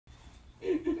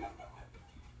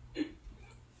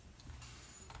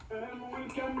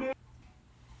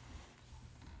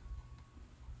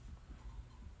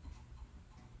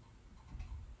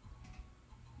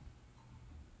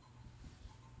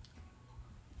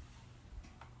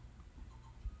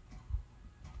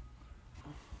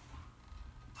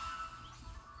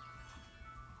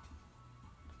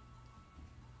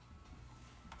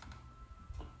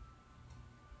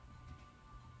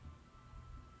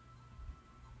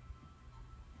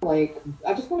Like,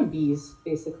 I just want bees,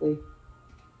 basically.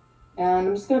 And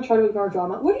I'm just gonna try to ignore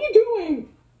drama. What are you doing?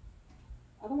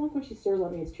 I don't like when she stares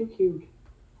at me. It's too cute.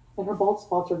 And her bald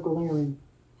spots are glaring.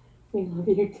 We love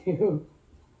you too.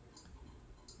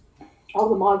 All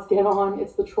the mods get on.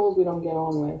 It's the trolls we don't get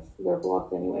on with. They're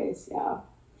blocked anyways, yeah.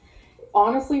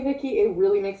 Honestly, Vicky, it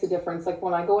really makes a difference. Like,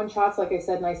 when I go in chats, like I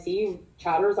said, and I see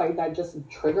chatters that just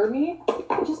trigger me,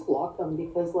 I just block them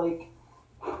because, like,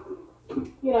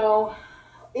 you know,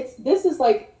 this is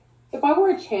like, if I were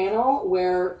a channel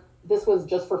where this was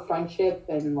just for friendship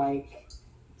and, like,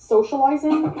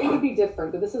 socializing, it would be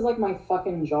different. But this is, like, my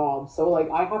fucking job. So, like,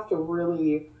 I have to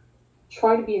really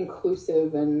try to be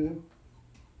inclusive and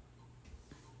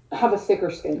have a thicker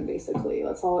skin, basically.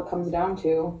 That's all it comes down to,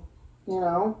 you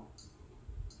know?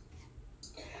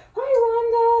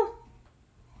 Hi, Rhonda!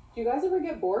 Do you guys ever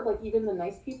get bored, like, even the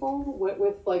nice people,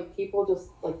 with like, people just,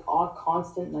 like, odd,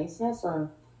 constant niceness,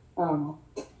 or, I don't know.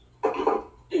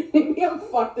 Maybe I'm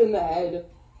fucked in the head.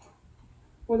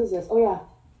 What is this? Oh, yeah.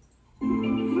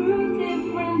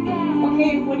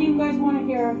 Okay, what do you guys want to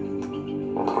hear?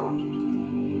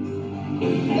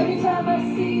 Every time I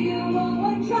see you,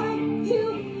 I try to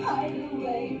hide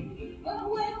away, but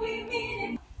when we meet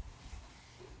it...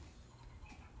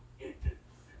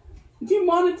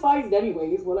 Demonetized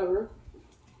anyways, whatever.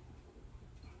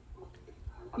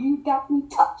 You got me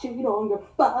touching on your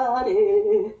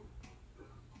body.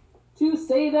 To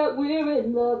say that we're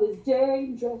in love is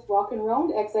dangerous. Rock and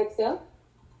roll, XXL.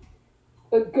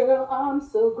 But girl, I'm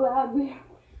so glad we're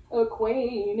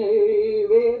acquainted,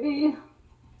 baby.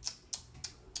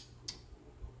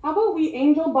 How about we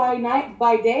angel by night,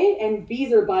 by day, and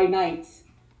beezer by night?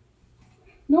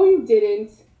 No, you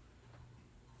didn't.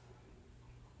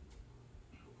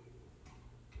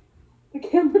 The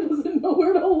camera doesn't know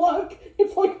where to look.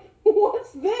 It's like,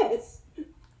 what's this?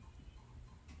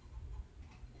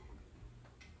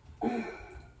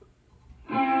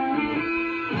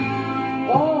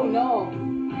 Oh, no.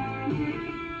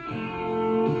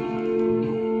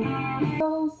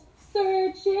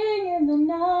 Searching in the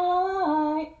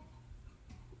night.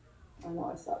 I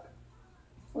know I suck.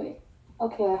 Wait.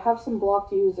 Okay, I have some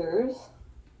blocked users.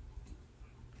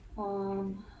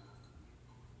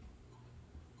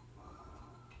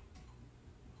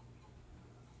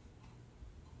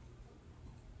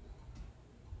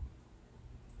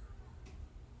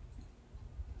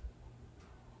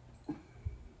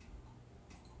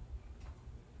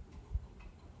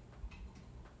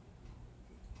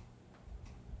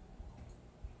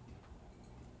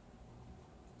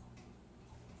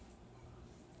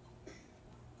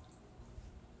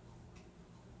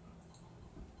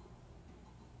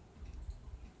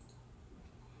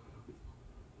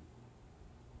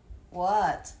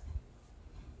 What?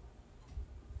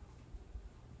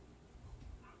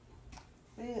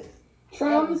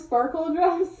 Try sparkle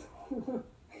dress?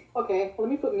 Okay, let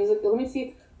me put music. Let me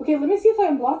see. Okay, let me see if I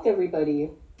unblocked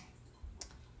everybody.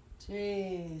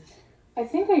 Jeez. I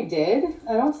think I did.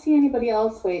 I don't see anybody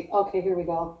else. Wait. Okay, here we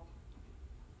go.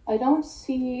 I don't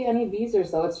see any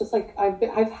visors though. It's just like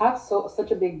I've had such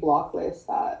a big block list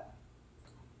that.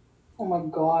 Oh my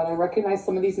god, I recognize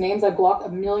some of these names I blocked a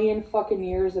million fucking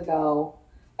years ago.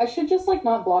 I should just, like,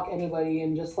 not block anybody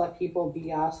and just let people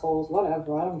be assholes.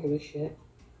 Whatever, I don't give a shit.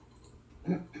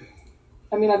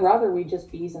 I mean, I'd rather we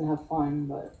just bees and have fun,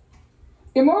 but...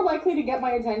 You're more likely to get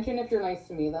my attention if you're nice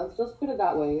to me. Let's just put it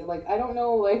that way. Like, I don't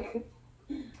know, like...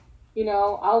 You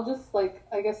know, I'll just, like,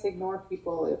 I guess ignore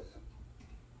people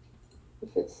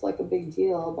if it's, like, a big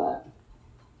deal, but...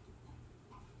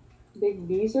 Big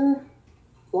beezer?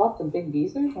 Blocked a big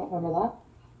beezer? Don't remember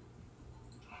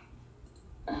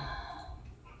that.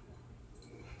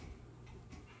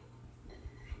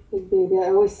 Big baby, I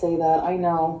always say that. I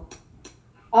know.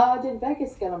 Did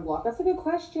Vegas get unblocked? That's a good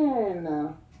question.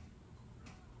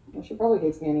 Well, she probably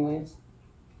hates me anyways.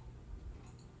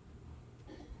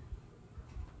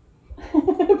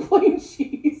 Plain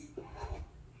cheese.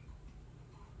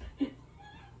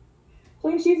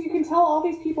 Plain cheese, you can tell all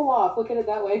these people off. Look at it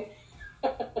that way.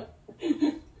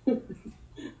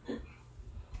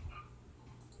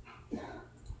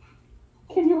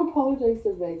 Can you apologize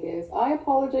to Vegas? I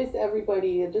apologize to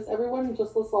everybody. Everyone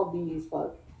just lists all bees.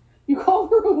 Fuck. You called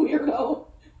her a weirdo.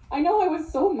 I know, I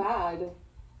was so mad.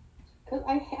 Cause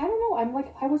I don't know.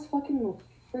 I was fucking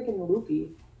freaking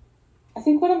loopy. I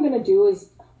think what I'm gonna do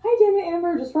is, hi damn it,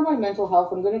 Amber, just for my mental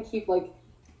health, I'm gonna keep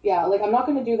I'm not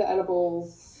gonna do the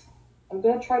edibles. I'm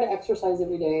gonna try to exercise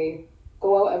every day.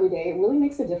 Go out every day. It really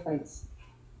makes a difference.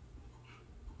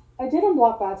 I did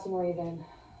unblock Bats and Raven.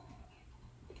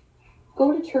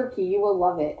 Go to Turkey. You will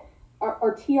love it.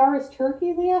 Our TR is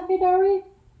Turkey, Leah Hidari?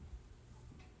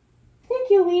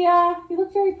 Thank you, Leah. You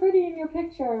look very pretty in your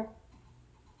picture.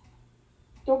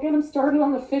 Don't get him started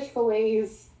on the fish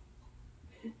fillets.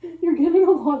 You're getting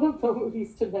a lot of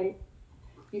movies tonight.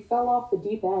 You fell off the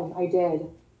deep end. I did.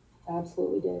 I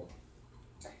absolutely did.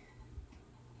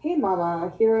 Hey,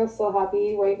 Mama. Kira's so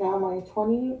happy right now. My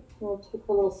 20-year-old took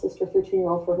her little sister,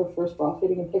 13-year-old, for her first bra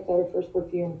fitting and picked out her first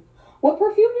perfume. What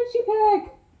perfume did she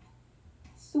pick?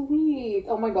 Sweet.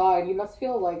 Oh, my God. You must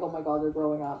feel like, oh, my God, they're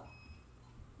growing up.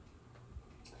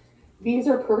 Bees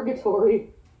are purgatory.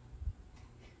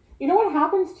 You know what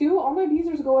happens, too? All my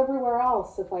beezers go everywhere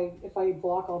else if I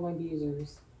block all my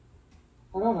beezers.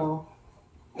 I don't know.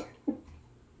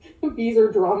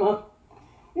 Beezer drama.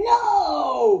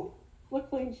 No!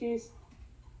 Look, plain cheese.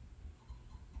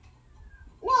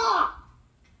 No!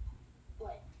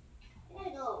 What? I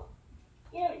gotta go.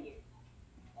 Get out of here.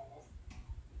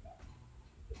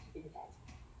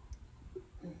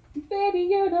 Baby,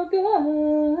 you're no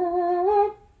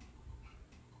good.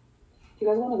 Do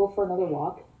you guys want to go for another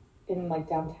walk in, like,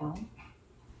 downtown?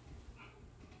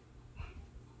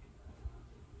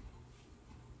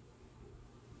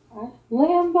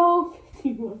 Lambo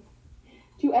 51.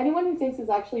 To anyone who thinks it's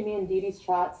actually me and Dee Dee's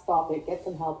chat, stop it. Get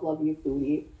some help. Love you,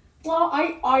 Foodie. Well,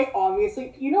 I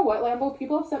obviously, you know what, Lambo?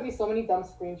 People have sent me so many dumb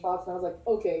screenshots, and I was like,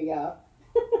 okay, yeah.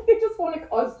 They just want to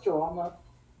cause drama.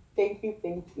 Thank you,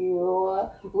 thank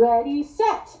you. Ready,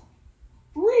 set,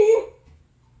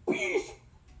 bees.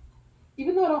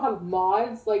 Even though I don't have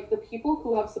mods, like, the people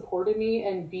who have supported me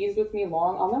and bees with me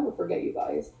long, I'll never forget you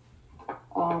guys.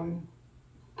 I'm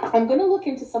going to look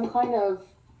into some kind of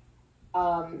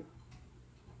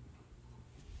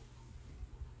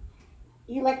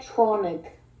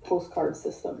electronic postcard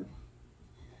system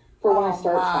for when I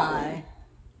start chatting.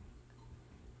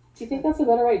 Do you think that's a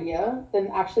better idea than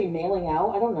actually mailing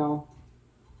out? I don't know.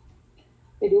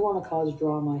 They do want to cause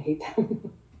drama. I hate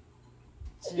them.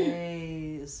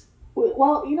 Jeez.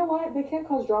 Well, you know what? They can't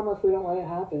cause drama if we don't let it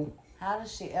happen. How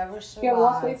does she ever survive? Yeah, I've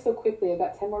lost weight so quickly. I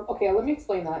got 10 more. Okay, let me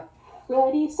explain that.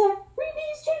 Ready, set,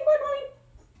 rebees, change my mind.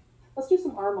 Let's do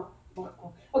some armor.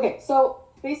 Okay, so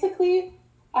basically,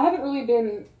 I haven't really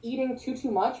been eating too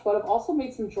much, but I've also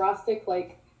made some drastic,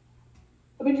 like,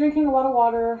 I've been drinking a lot of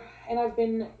water, and I've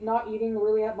been not eating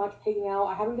really that much, pigging out.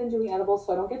 I haven't been doing edibles,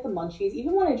 so I don't get the munchies.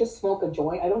 Even when I just smoke a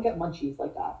joint, I don't get munchies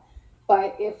like that.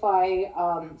 But if I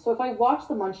watch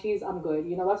the munchies, I'm good.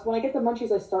 You know, that's when I get the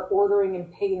munchies, I start ordering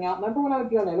and pigging out. Remember when I would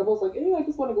be on edibles, like, I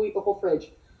just want to go eat the whole fridge.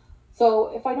 So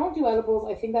if I don't do edibles,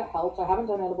 I think that helps. I haven't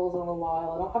done edibles in a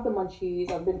while. I don't have the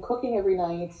munchies. I've been cooking every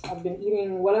night. I've been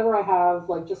eating whatever I have,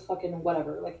 like, just fucking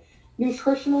whatever. Like,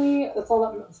 nutritionally, that's all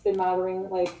that's been mattering.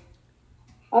 Like,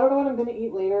 I don't know what I'm going to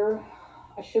eat later.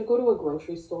 I should go to a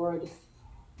grocery store.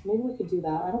 Maybe we could do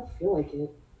that. I don't feel like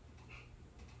it.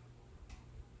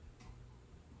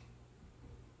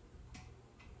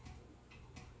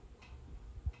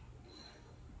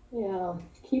 Yeah,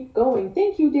 keep going.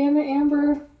 Thank you, damn it,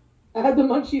 Amber. I had the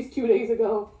munchies 2 days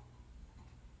ago.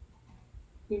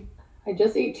 I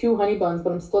just ate 2 honey buns,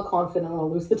 but I'm still confident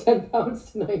I'll lose the 10 pounds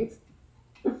tonight.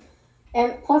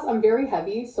 And plus, I'm very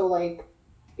heavy, so, like,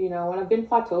 you know, and I've been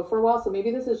plateaued for a while, so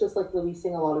maybe this is just, like,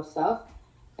 releasing a lot of stuff,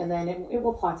 and then it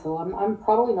will plateau. I'm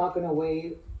probably not going to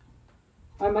weigh...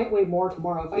 I might weigh more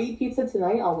tomorrow. If I eat pizza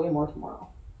tonight, I'll weigh more tomorrow.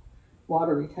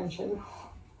 Water retention.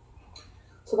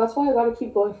 So that's why I got to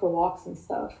keep going for walks and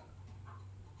stuff.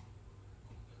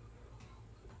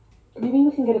 Maybe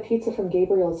we can get a pizza from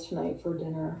Gabriel's tonight for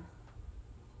dinner.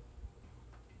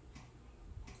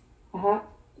 I had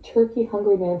turkey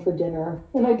hungry man for dinner,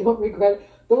 and I don't regret it.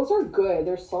 Those are good.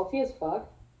 They're salty as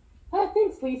fuck. Ah,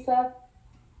 thanks, Lisa.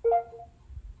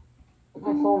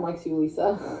 My phone likes you,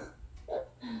 Lisa.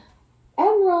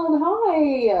 Emerald,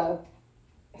 hi.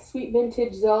 Sweet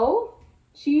vintage Zoe.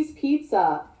 Cheese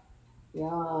pizza.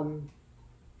 Yum.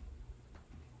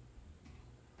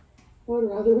 I would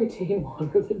rather retain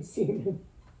water than semen.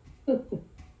 I'm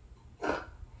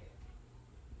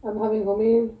having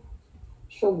homemade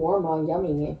shawarma.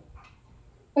 Yummy.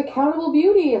 Accountable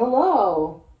Beauty.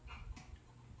 Hello.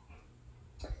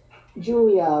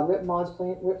 Julia. Rip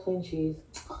plain cheese.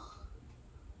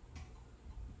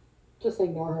 Just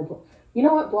ignore her. You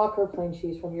know what? Block her plain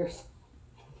cheese from yours.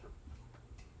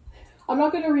 I'm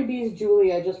not going to rebeeze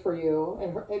Julia just for you.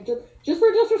 And just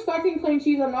for disrespecting plain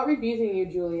cheese, I'm not rebeezing you,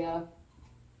 Julia.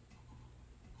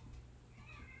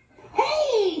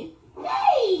 Hey!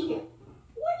 Hey!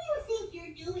 What do you think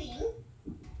you're doing?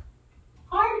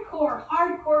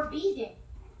 Hardcore beating.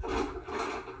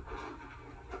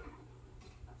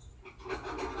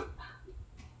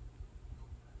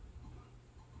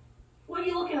 What are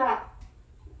you looking at?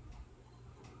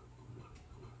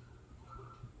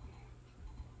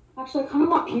 Actually, I kind of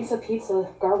want pizza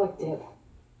garlic dip.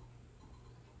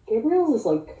 Gabriel's is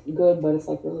like good, but it's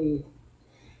like really,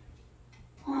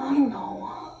 I don't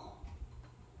know.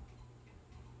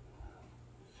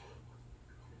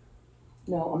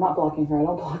 No, I'm not blocking her. I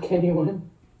don't block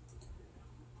anyone.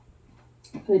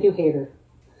 But I do hate her.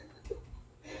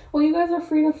 Well, you guys are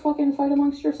free to fucking fight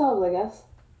amongst yourselves, I guess.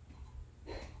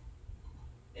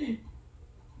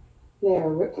 There,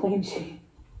 rip plain cheese.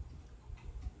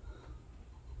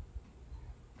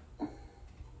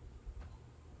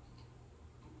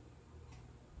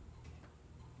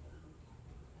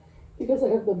 Because I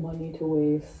have the money to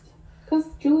waste. Because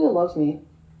Julia loves me.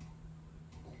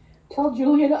 Tell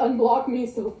Julia to unblock me,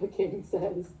 Sofa King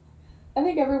says. I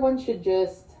think everyone should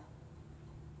just...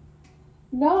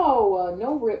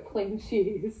 No rip plain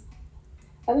cheese.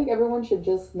 I think everyone should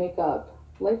just make up.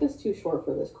 Life is too short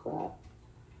for this crap.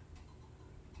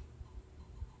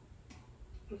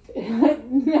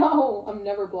 No, I'm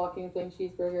never blocking plain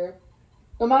cheeseburger.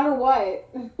 No matter what.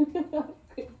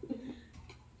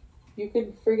 You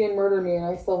could friggin' murder me and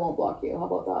I still won't block you. How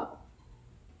about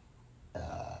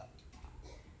that?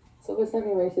 Sofa sent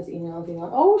me racist emails.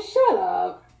 Oh, shut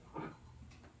up.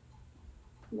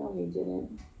 No, he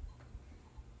didn't.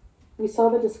 We saw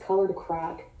the discolored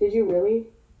crack. Did you really?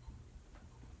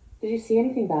 Did you see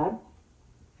anything bad?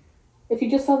 If you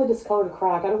just saw the discolored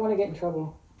crack, I don't want to get in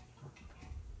trouble.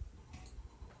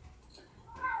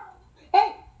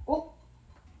 Hey! Oh,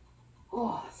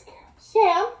 that scared him.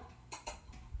 Sam!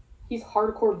 He's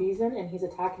hardcore beezing and he's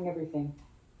attacking everything.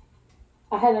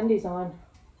 I had undies on.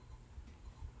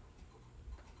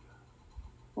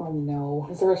 Oh no.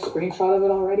 Is there a screenshot of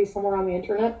it already somewhere on the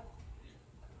internet?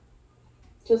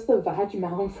 Just the vag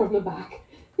mound from the back.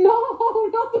 No,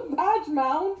 not the vag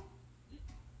mound.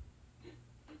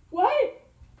 What?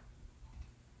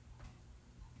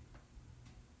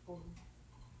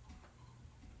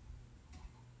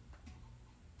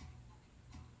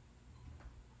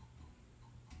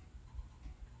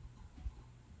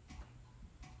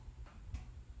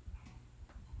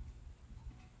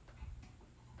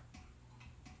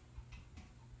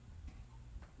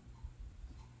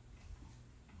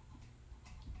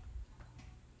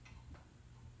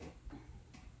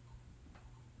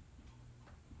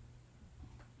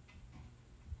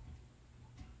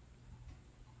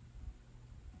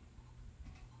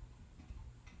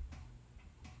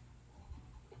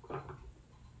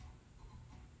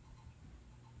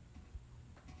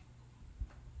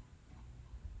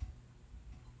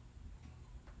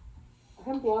 I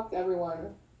haven't blocked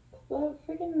everyone. The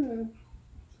freaking...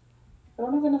 I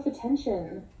don't have enough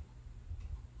attention.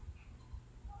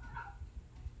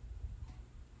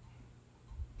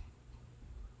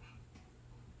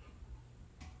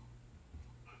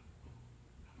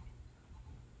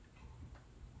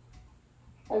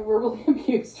 I verbally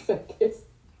abused Vegas.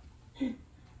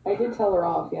 I did tell her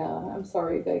off, yeah. I'm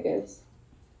sorry, Vegas.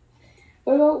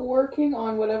 What about working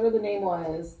on whatever the name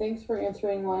was? Thanks for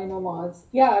answering why no mods.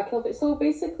 Yeah, so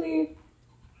basically...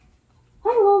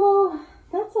 Hi, Lolo.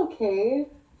 That's okay.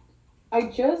 I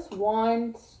just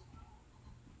want...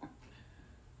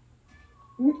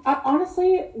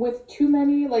 honestly, with too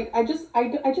many, like, it's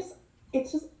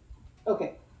just...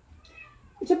 Okay.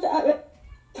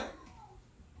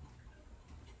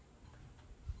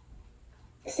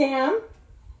 Sam?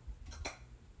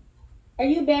 Are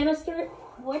you banister?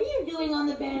 What are you doing on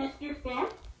the banister, Sam?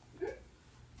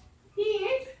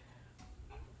 Yes.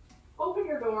 Open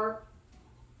your door.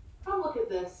 Come look at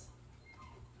this.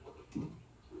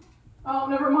 Oh,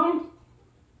 never mind.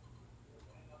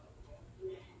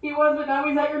 He was, but now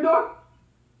he's at your door.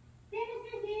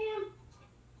 Banister Sam.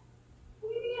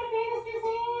 Will you be a banister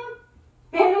Sam?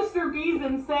 Banister bees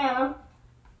and Sam.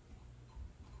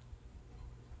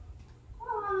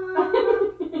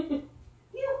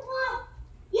 You flop!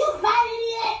 You fat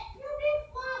idiot! You big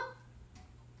flop!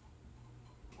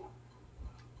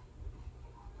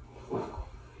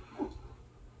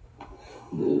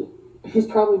 He's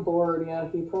probably bored. Yeah,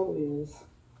 he probably is.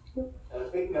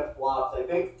 Speaking of flops, I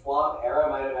think Flop Era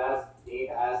might have asked me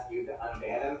to ask you to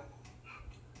unban him.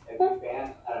 If he's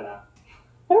banned, I don't know.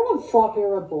 I don't have Flop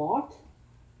Era blocked.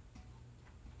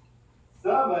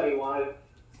 Somebody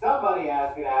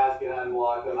asked me to ask you to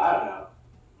unblock him. I don't know.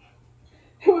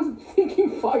 I was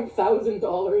thinking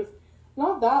 $5,000.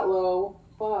 Not that low.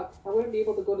 Fuck. I wouldn't be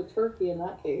able to go to Turkey in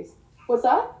that case. What's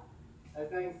that? I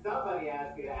think somebody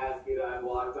asked me to ask you to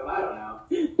unblock them. I don't know.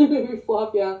 Maybe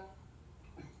Flop, yeah.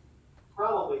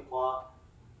 Probably Flop.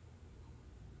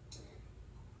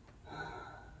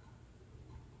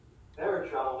 They're a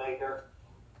troublemaker.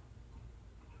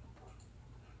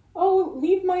 Oh,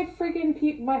 leave my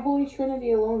friggin' my Holy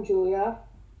Trinity alone, Julia.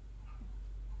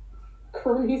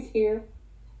 Kermie's here.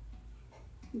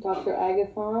 Dr.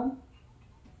 Agathon.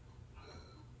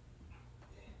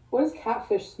 What does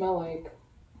catfish smell like?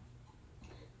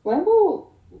 Lambo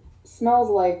smells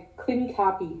like cleany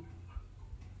cappy.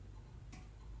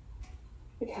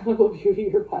 Accountable Beauty,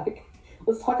 you're back.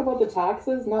 Let's talk about the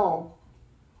taxes. No.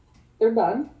 They're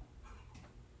done.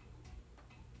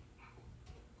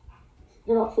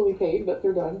 They're not fully paid, but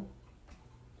they're done.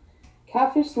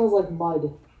 Catfish smells like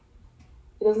mud.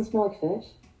 It doesn't smell like fish.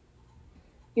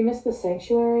 You missed the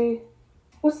sanctuary?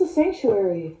 What's the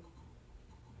sanctuary?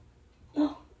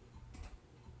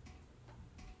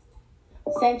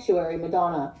 Sanctuary,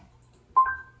 Madonna.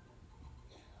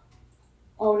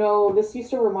 Oh no, this used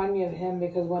to remind me of him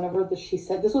because whenever she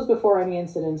said, this was before any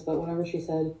incidents, but whenever she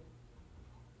said,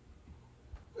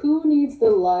 who needs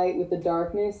the light with the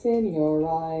darkness in your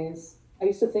eyes? I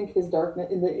used to think his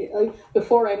darkness,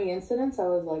 before any incidents, I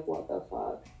was like, what the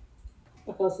fuck?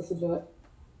 Okay, let's listen to it.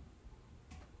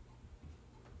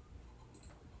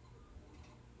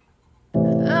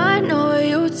 I know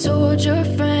you told your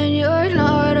friend you're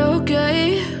not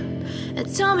okay,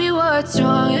 and tell me what's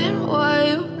wrong and why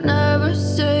you never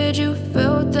said you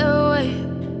felt that way.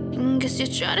 And guess you're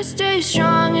trying to stay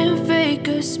strong and fake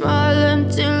a smile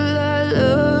until I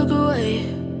look away.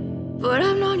 But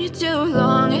I've known you too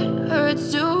long, it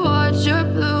hurts to watch your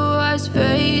blue eyes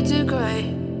fade to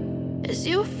gray as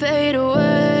you fade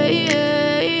away,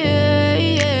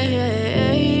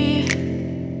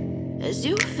 as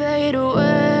you fade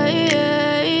away.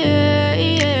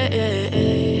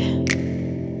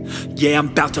 Yeah, I'm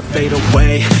about to fade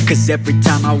away, cause every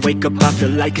time I wake up I feel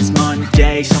like it's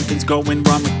Monday. Something's going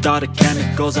wrong with all the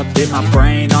chemicals up in my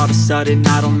brain. All of a sudden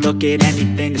I don't look at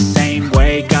anything the same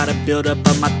way. Gotta build up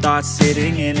of my thoughts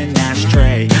sitting in an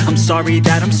ashtray. I'm sorry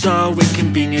that I'm so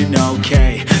inconvenient,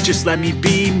 okay. Just let me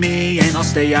be me and I'll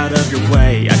stay out of your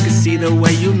way. I can see the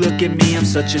way you look at me, I'm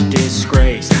such a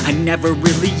disgrace. I never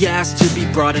really asked to be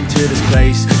brought into this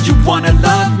place. You wanna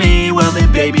love me? Well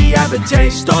then baby have a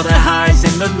taste. All the highs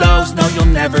and the lows, no you'll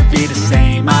never be the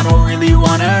same. I don't really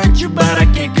wanna hurt you, but I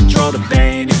can't control the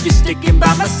pain. If you're sticking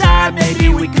by my side, maybe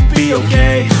we could be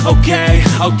okay.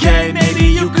 Okay, maybe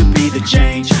you could be the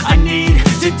change I need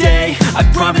today. I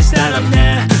promise that I've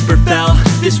never felt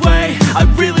this way. I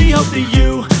really hope that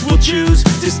you will choose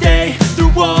to stay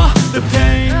through all the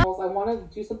pain. I want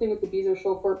to do something with the Beezer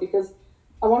chauffeur because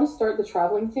I want to start the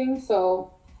traveling thing,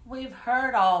 so we've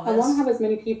heard all this. I want to have as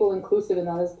many people inclusive in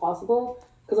that as possible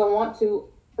because I want to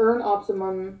earn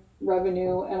optimum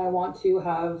revenue and I want to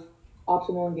have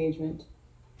optimal engagement.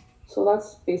 So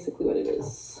that's basically what it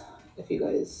is, if you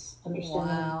guys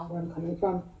understand where I'm coming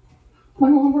from. My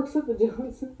mom works at the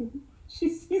Dills. She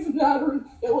sees Natter and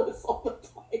Phyllis all the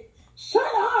time.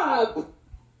 Shut up!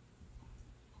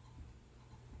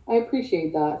 I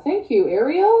appreciate that. Thank you,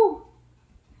 Ariel.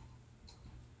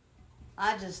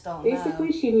 I just don't Basically,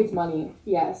 know. she needs money.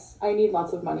 Yes, I need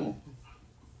lots of money.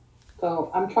 So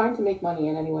I'm trying to make money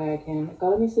in any way I can.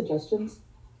 Got any suggestions?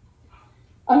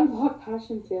 Unblock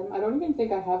Passion Tim. I don't even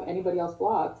think I have anybody else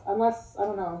blocked. Unless, I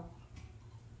don't know.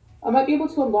 I might be able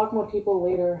to unblock more people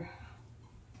later.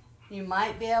 You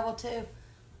might be able to.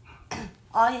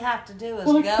 All you have to do is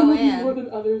Well, go more than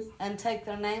others. and take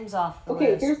their names off the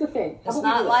Okay, list. here's the thing. How It's about we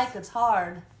not do like this? it's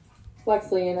hard.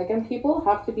 Flexley, and again, people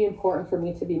have to be important for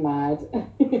me to be mad.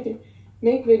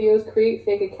 Make videos, create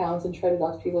fake accounts, and try to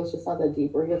dox people. It's just not that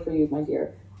deep. We're here for you, my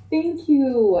dear. Thank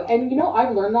you. And you know,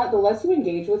 I've learned that the less you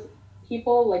engage with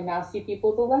people, like nasty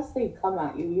people, the less they come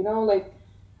at you. You know, like,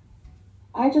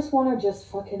 I just want to just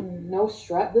fucking no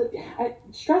stress.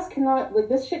 Stress cannot, like,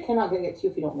 this shit cannot get to you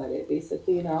if you don't let it,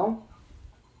 basically, you know?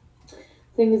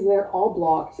 Thing is, they're all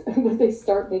blocked, but they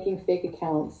start making fake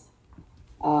accounts.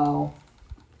 Oh.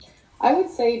 I would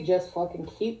say just fucking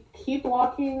keep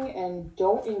blocking and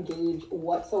don't engage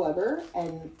whatsoever,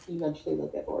 and eventually they'll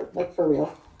get bored. Like, for real.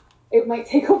 It might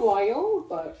take a while,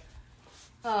 but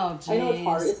Oh, jeez. I know it's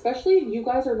hard. Especially, you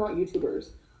guys are not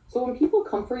YouTubers. So when people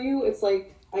come for you, it's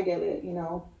like, I get it, you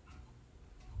know?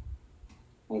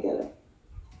 I get it.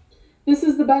 This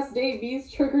is the best day.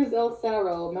 Bees triggers El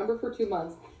Cerro. Member for 2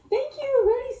 months. Thank you.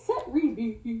 Ready, set,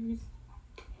 reviews.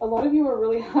 A lot of you are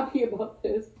really happy about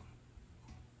this.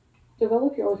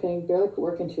 Develop your own thing. Barely put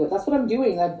work into it. That's what I'm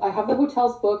doing. I have the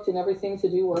hotels booked and everything to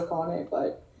do work on it,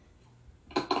 but...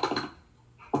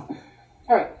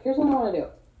 Alright, here's what I want to do.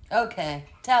 Okay,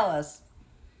 tell us.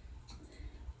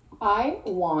 I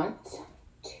want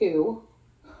to...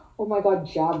 Oh my god,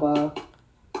 Jabba.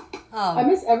 Oh, I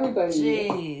miss everybody.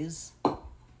 jeez.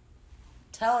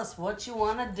 Tell us what you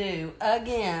want to do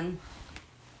again.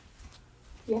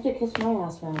 You have to kiss my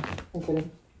ass now. I'm kidding.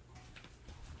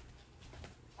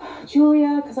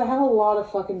 Julia, because I have a lot of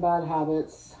fucking bad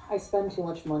habits. I spend too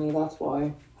much money, that's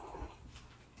why.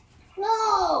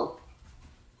 No!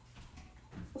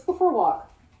 Let's go for a walk.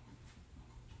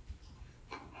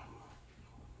 I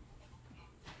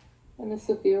miss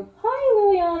a few. Hi,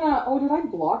 Liliana. Oh, did I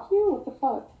block you? What the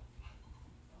fuck?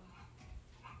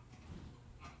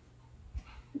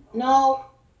 No.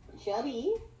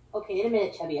 Chubby? Okay, in a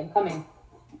minute, Chubby. I'm coming.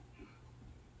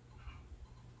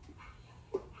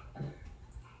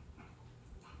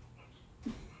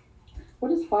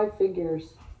 What is 5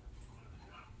 figures?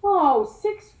 Oh,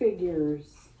 6 figures.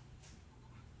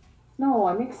 No,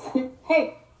 I'm excited.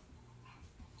 Hey!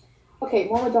 Okay,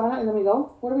 more Madonna and then we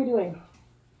go. What are we doing?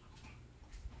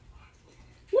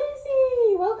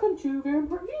 Lizzie! Welcome to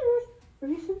Vampire Years.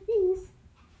 Recent Peace.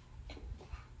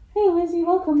 Hey, Lizzie,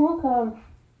 welcome.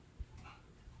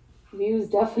 Views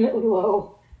definitely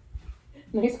low.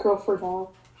 Nice girl for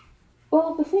now.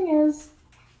 Well, the thing is,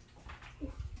 it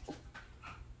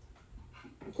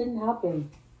didn't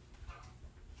happen.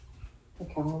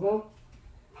 Accountable?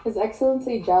 His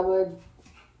Excellency Jabba.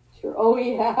 Sure. Oh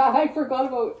yeah, I forgot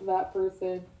about that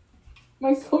person.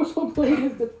 My social plane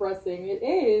is depressing. It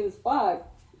is. Fuck.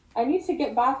 I need to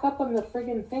get back up on the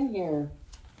friggin' thing here.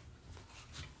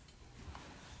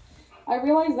 I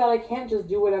realize that I can't just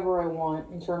do whatever I want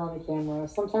and turn on the camera.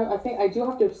 Sometimes I think I do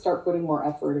have to start putting more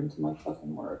effort into my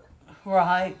fucking work.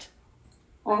 Right.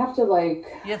 I have to, like...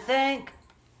 You think?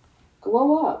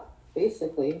 Glow up,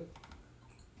 basically.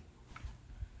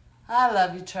 I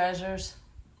love you, treasures.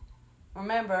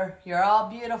 Remember, you're all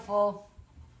beautiful.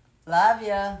 Love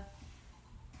ya.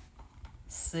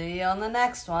 See you on the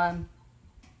next one.